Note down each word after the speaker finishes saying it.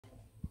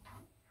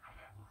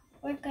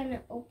We're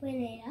gonna open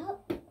it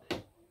up.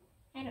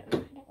 I don't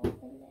know how to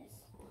open this.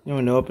 You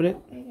want to open it?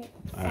 Okay.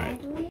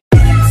 Alright.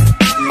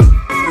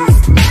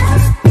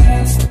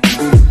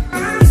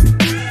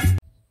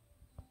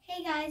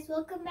 Hey guys,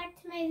 welcome back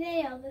to my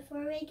video.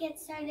 Before we get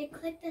started,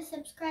 click the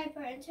subscribe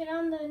button, turn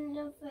on the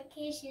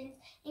notifications,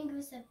 and give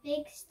us a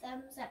big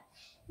thumbs up.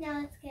 Now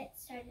let's get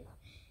started.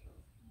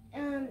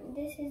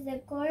 This is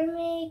the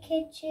Gourmet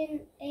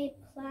kitchen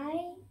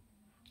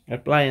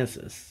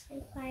Appliances.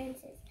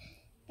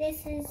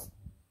 This is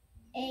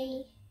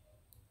a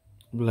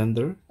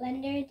Blender.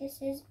 This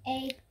is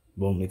a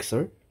Bowl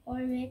mixer.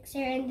 mixer,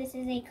 and this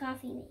is a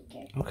coffee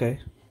maker. Okay.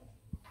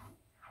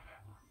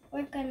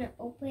 We're gonna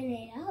open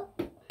it up.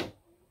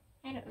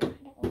 I don't know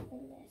how to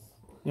open this.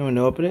 You want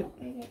to open it?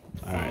 Okay.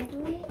 Alright.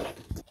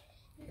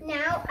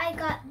 Now I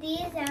got these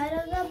out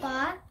of the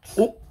box.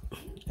 Oh,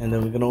 and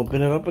then we're gonna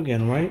open it up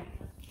again, right?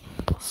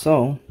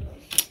 So,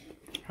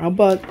 how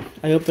about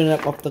I open it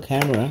up off the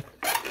camera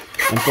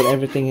and put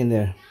everything in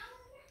there?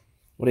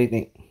 What do you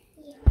think?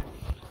 Yeah.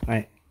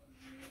 Alright.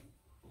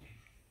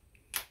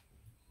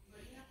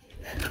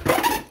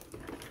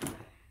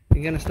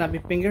 You gonna snap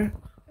your finger?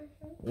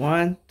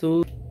 1,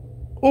 2.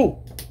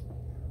 Oh!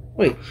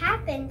 Wait. What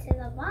happened to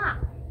the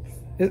box?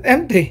 It's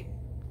empty.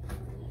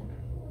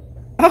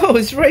 Oh,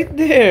 it's right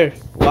there.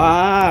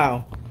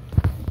 Wow.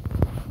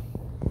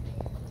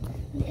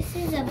 This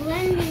is a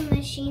blending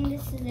machine,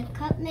 this is a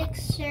cup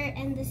mixer,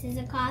 and this is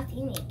a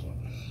coffee maker.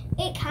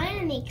 It kind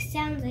of makes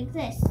sounds like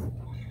this.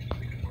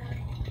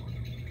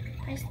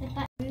 Press the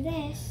button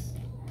this.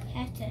 You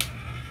have to.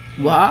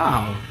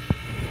 Wow.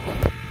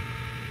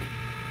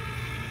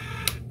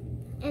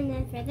 And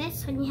then for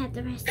this one, you have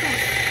to press this.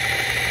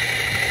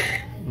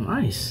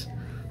 Nice.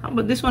 How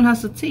about this one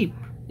has the tape?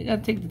 You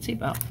gotta take the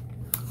tape out.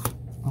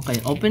 Okay,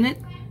 open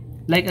it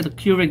like at the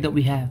Keurig that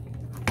we have.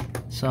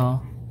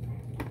 So,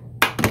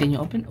 can you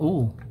open?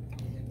 Oh,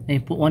 and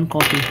you put one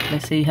copy.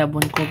 Let's say you have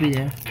one copy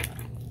there.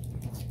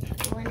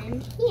 One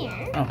in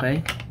here.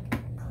 Okay.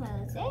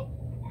 Close it.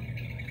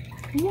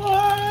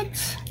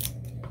 What?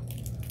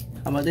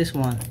 How about this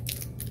one?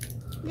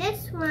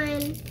 This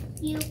one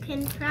you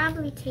can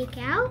probably take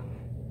out.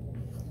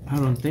 I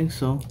don't think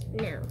so.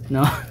 No.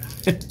 No.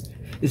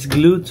 It's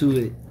glued to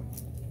it.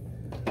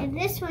 And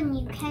this one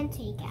you can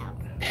take out.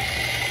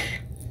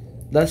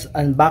 That's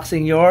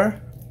unboxing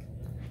your...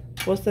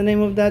 What's the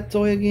name of that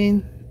toy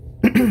again?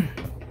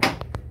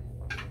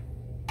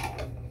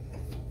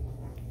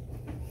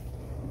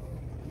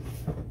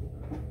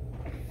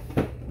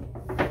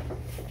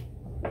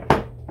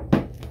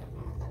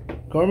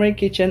 Gourmet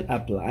kitchen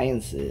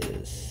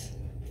appliances.